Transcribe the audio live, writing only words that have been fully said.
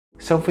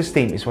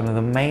Self-esteem is one of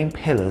the main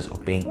pillars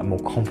of being a more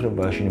confident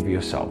version of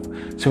yourself.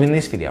 So in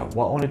this video,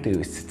 what I want to do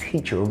is to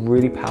teach you a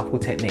really powerful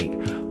technique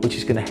which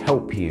is going to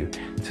help you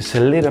to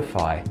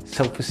solidify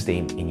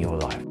self-esteem in your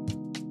life.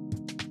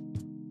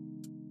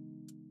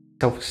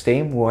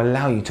 Self-esteem will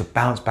allow you to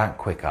bounce back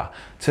quicker,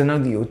 to know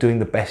that you're doing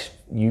the best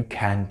you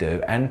can do,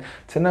 and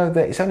to know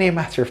that it's only a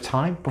matter of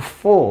time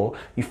before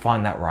you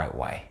find that right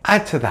way.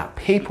 Add to that,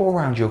 people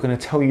around you are going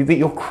to tell you that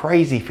you're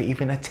crazy for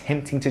even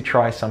attempting to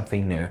try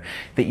something new,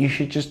 that you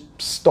should just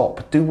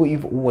stop, do what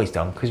you've always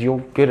done because you're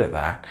good at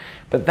that.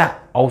 But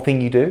that old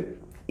thing you do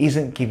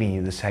isn't giving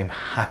you the same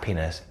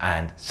happiness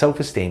and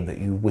self-esteem that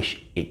you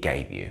wish it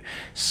gave you.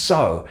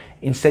 So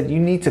instead, you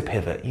need to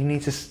pivot. You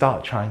need to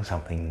start trying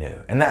something new,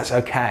 and that's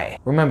okay.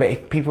 Remember,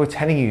 if people are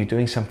telling you you're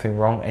doing something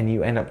wrong and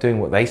you end up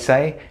doing what they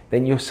say,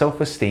 then your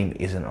self-esteem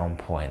isn't on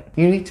point.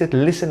 You need to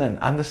listen and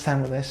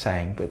understand what they're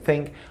saying, but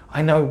think,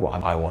 I know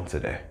what I want to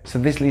do. So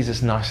this leads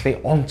us nicely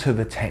onto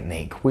the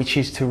technique, which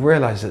is to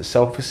realize that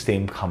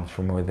self-esteem comes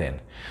from within.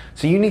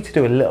 So you need to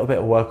do a little bit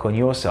of work on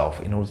yourself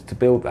in order to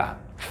build that.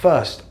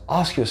 First,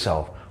 ask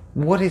yourself,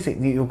 what is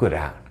it that you're good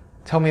at?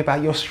 Tell me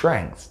about your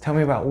strengths. Tell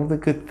me about all the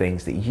good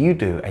things that you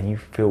do and you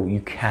feel you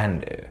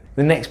can do.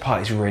 The next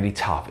part is really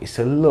tough, is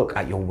to look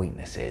at your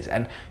weaknesses.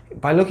 And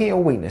by looking at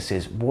your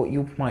weaknesses, what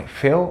you might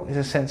feel is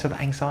a sense of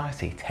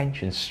anxiety,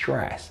 tension,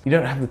 stress. You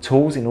don't have the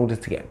tools in order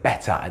to get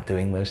better at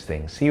doing those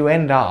things. So you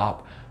end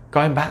up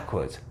going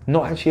backwards,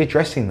 not actually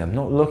addressing them,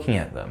 not looking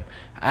at them.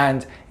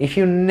 And if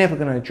you're never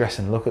going to address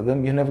and look at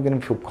them, you're never going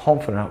to feel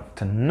confident enough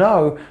to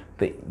know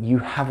that you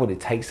have what it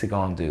takes to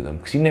go and do them,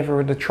 because you never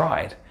would have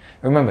tried.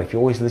 Remember, if you're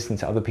always listening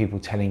to other people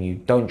telling you,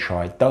 don't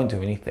try, don't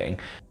do anything,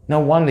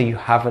 no wonder you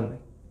haven't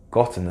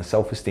gotten the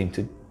self-esteem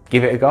to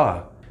give it a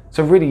go.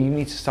 So really, you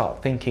need to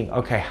start thinking,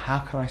 okay, how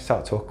can I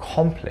start to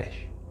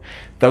accomplish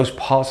those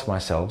parts of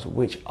myself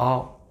which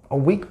are a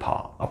weak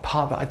part, a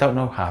part that I don't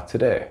know how to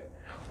do?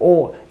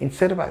 Or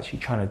instead of actually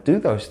trying to do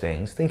those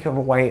things, think of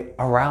a way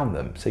around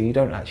them so you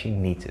don't actually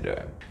need to do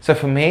it. So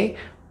for me,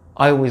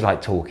 I always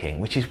like talking,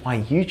 which is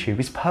why YouTube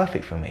is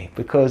perfect for me,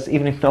 because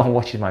even if no one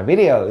watches my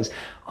videos,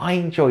 I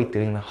enjoy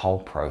doing the whole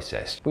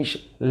process,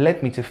 which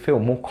led me to feel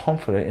more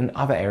confident in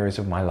other areas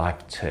of my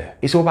life too.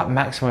 It's all about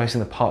maximizing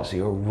the parts that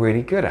you're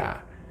really good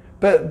at.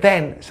 But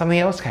then something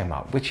else came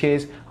up, which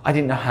is I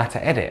didn't know how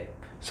to edit.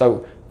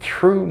 So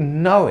through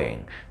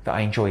knowing that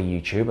I enjoy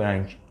YouTube and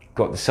I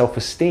got the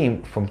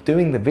self-esteem from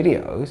doing the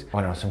videos, I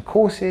went on some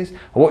courses,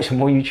 I watched some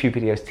more YouTube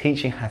videos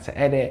teaching how to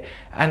edit,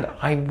 and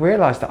I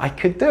realized that I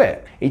could do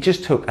it. It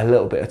just took a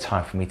little bit of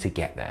time for me to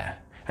get there.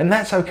 And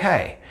that's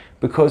okay,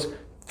 because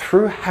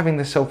through having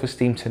the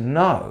self-esteem to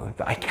know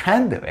that I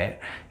can do it,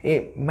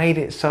 it made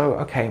it so,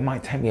 okay, it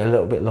might take me a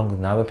little bit longer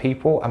than other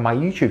people, and my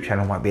YouTube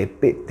channel might be a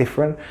bit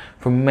different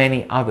from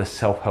many other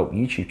self-help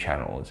YouTube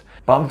channels,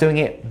 but I'm doing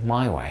it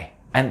my way.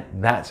 And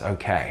that's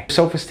okay.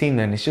 Self-esteem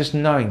then is just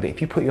knowing that if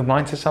you put your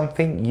mind to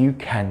something, you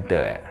can do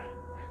it.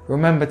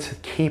 Remember to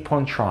keep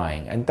on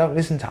trying and don't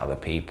listen to other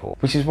people,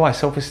 which is why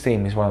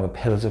self-esteem is one of the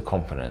pillars of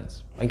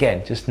confidence.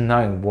 Again, just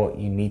knowing what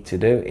you need to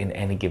do in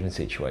any given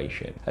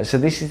situation. So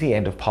this is the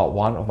end of part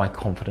 1 of my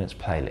confidence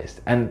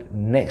playlist. And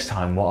next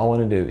time, what I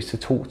want to do is to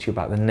talk to you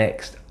about the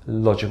next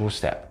logical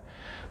step,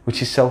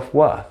 which is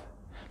self-worth.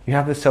 You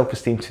have the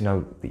self-esteem to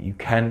know that you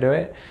can do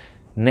it.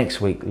 Next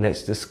week,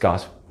 let's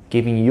discuss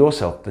giving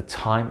yourself the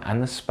time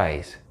and the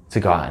space to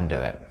go out and do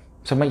it.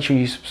 So make sure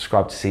you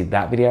subscribe to see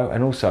that video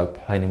and also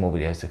plenty more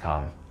videos to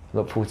come.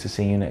 Look forward to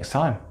seeing you next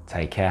time.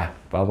 Take care.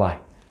 Bye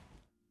bye.